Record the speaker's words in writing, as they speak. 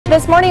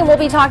This morning we'll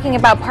be talking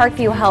about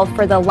Parkview Health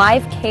for the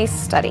live case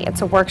study.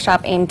 It's a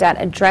workshop aimed at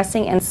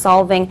addressing and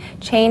solving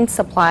chain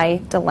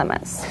supply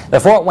dilemmas. The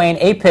Fort Wayne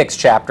Apex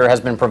chapter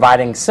has been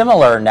providing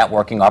similar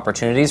networking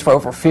opportunities for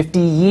over 50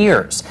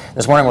 years.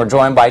 This morning we're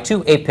joined by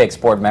two Apex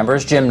board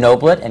members, Jim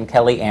Noblet and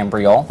Kelly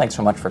Ambriol. Thanks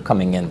so much for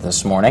coming in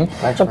this morning.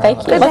 Thanks for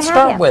Thank you. Let's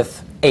start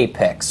with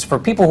Apex. For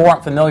people who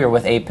aren't familiar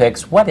with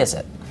Apex, what is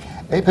it?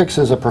 Apex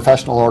is a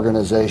professional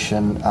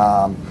organization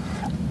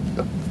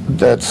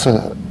that's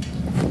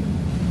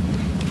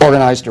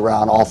organized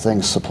around all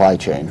things supply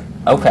chain.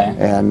 Okay.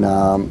 And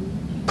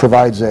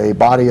provides a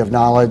body of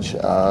knowledge,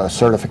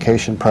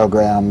 certification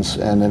programs,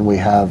 and then we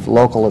have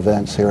local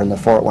events here in the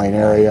Fort Wayne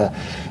area,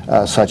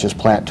 such as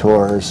plant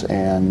tours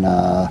and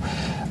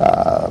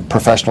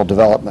professional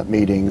development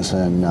meetings,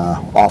 and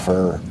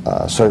offer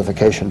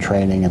certification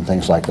training and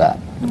things like that.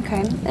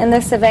 Okay. And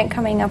this event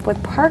coming up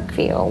with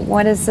Parkview,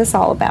 what is this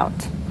all about?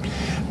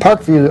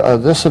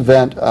 Parkview, this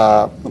event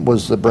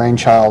was the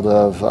brainchild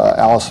of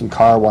Allison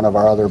Carr, one of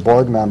our other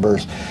board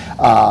members.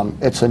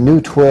 It's a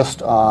new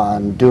twist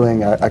on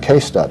doing a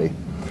case study.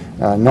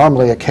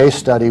 Normally a case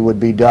study would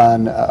be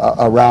done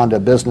around a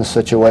business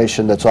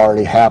situation that's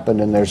already happened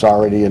and there's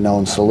already a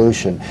known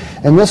solution.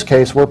 In this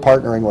case, we're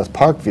partnering with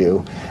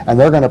Parkview, and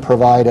they're going to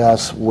provide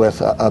us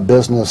with a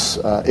business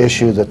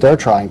issue that they're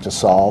trying to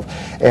solve,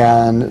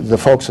 and the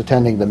folks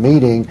attending the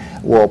meeting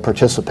will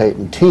participate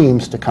in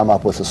teams to come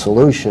up with a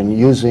solution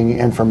using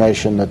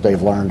information that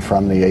they've learned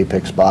from the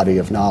Apex body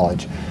of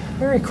knowledge.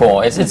 Very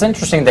cool. It's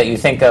interesting that you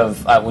think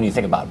of, when you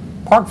think about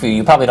Parkview,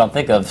 you probably don't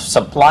think of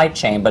supply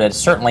chain, but it's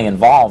certainly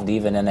involved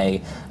even in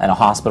a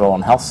hospital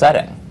and health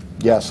setting.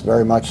 Yes,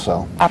 very much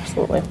so.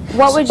 Absolutely.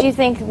 What would you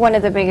think one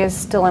of the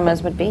biggest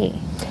dilemmas would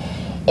be?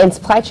 In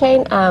supply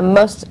chain,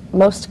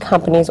 most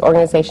companies,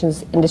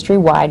 organizations,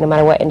 industry-wide, no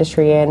matter what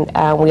industry you're in,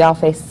 we all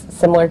face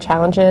similar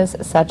challenges,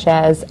 such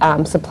as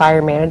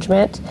supplier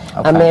management,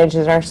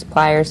 managing our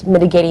suppliers,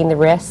 mitigating the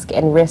risk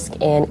in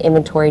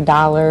inventory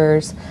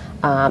dollars,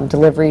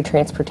 delivery,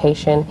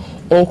 transportation,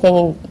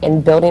 anything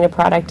in building a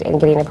product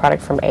and getting a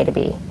product from A to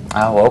B.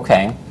 Oh,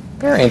 okay.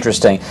 Very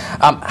interesting.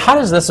 How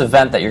does this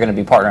event that you're going to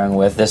be partnering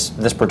with,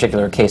 this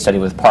particular case study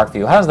with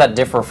Parkview, how does that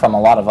differ from a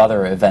lot of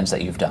other events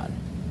that you've done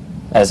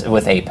as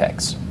with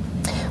Apex?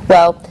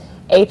 Well,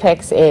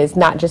 Apex is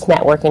not just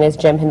networking, as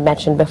Jim had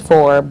mentioned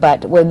before,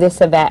 but where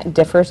this event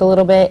differs a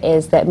little bit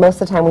is that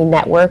most of the time we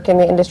network in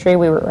the industry.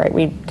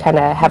 We kind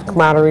of have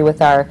camaraderie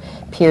with our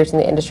peers in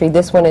the industry.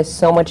 This one is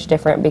so much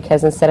different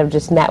because instead of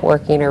just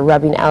networking or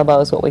rubbing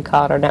elbows, what we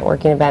call at our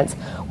networking events,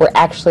 we're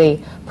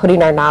actually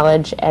putting our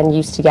knowledge and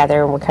use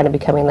together, and we're kind of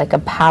becoming like a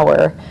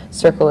power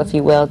circle, if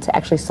you will, to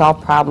actually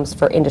solve problems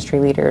for industry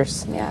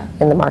leaders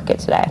in the market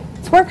today.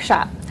 It's a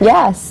workshop.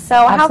 Yes.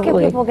 So how can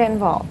people get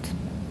involved?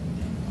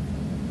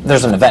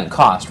 There's an event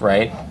cost,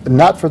 right?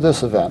 Not for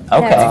this event.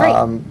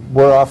 Okay.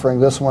 We're offering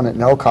this one at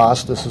no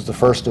cost. This is the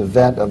first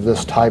event of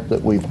this type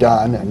that we've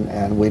done,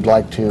 and we'd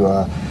like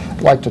to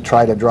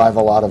try to drive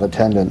a lot of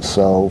attendance.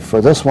 So for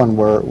this one,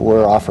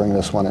 we're offering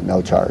this one at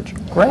no charge.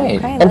 Great.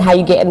 Okay, and how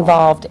you get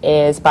involved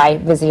is by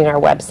visiting our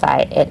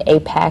website at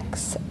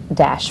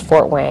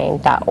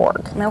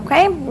apex-fortwayne.org.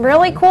 Okay,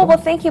 really cool. Well,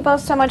 thank you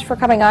both so much for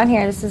coming on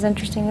here. This is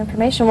interesting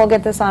information. We'll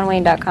get this on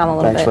Wayne.com a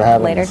little Thanks bit for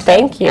having later us. today.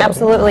 Thank you.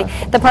 Absolutely.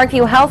 The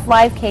Parkview Health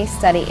Live Case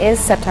Study is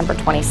September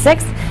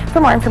 26th.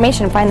 For more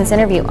information, find this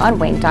interview on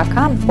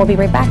Wayne.com. We'll be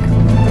right back.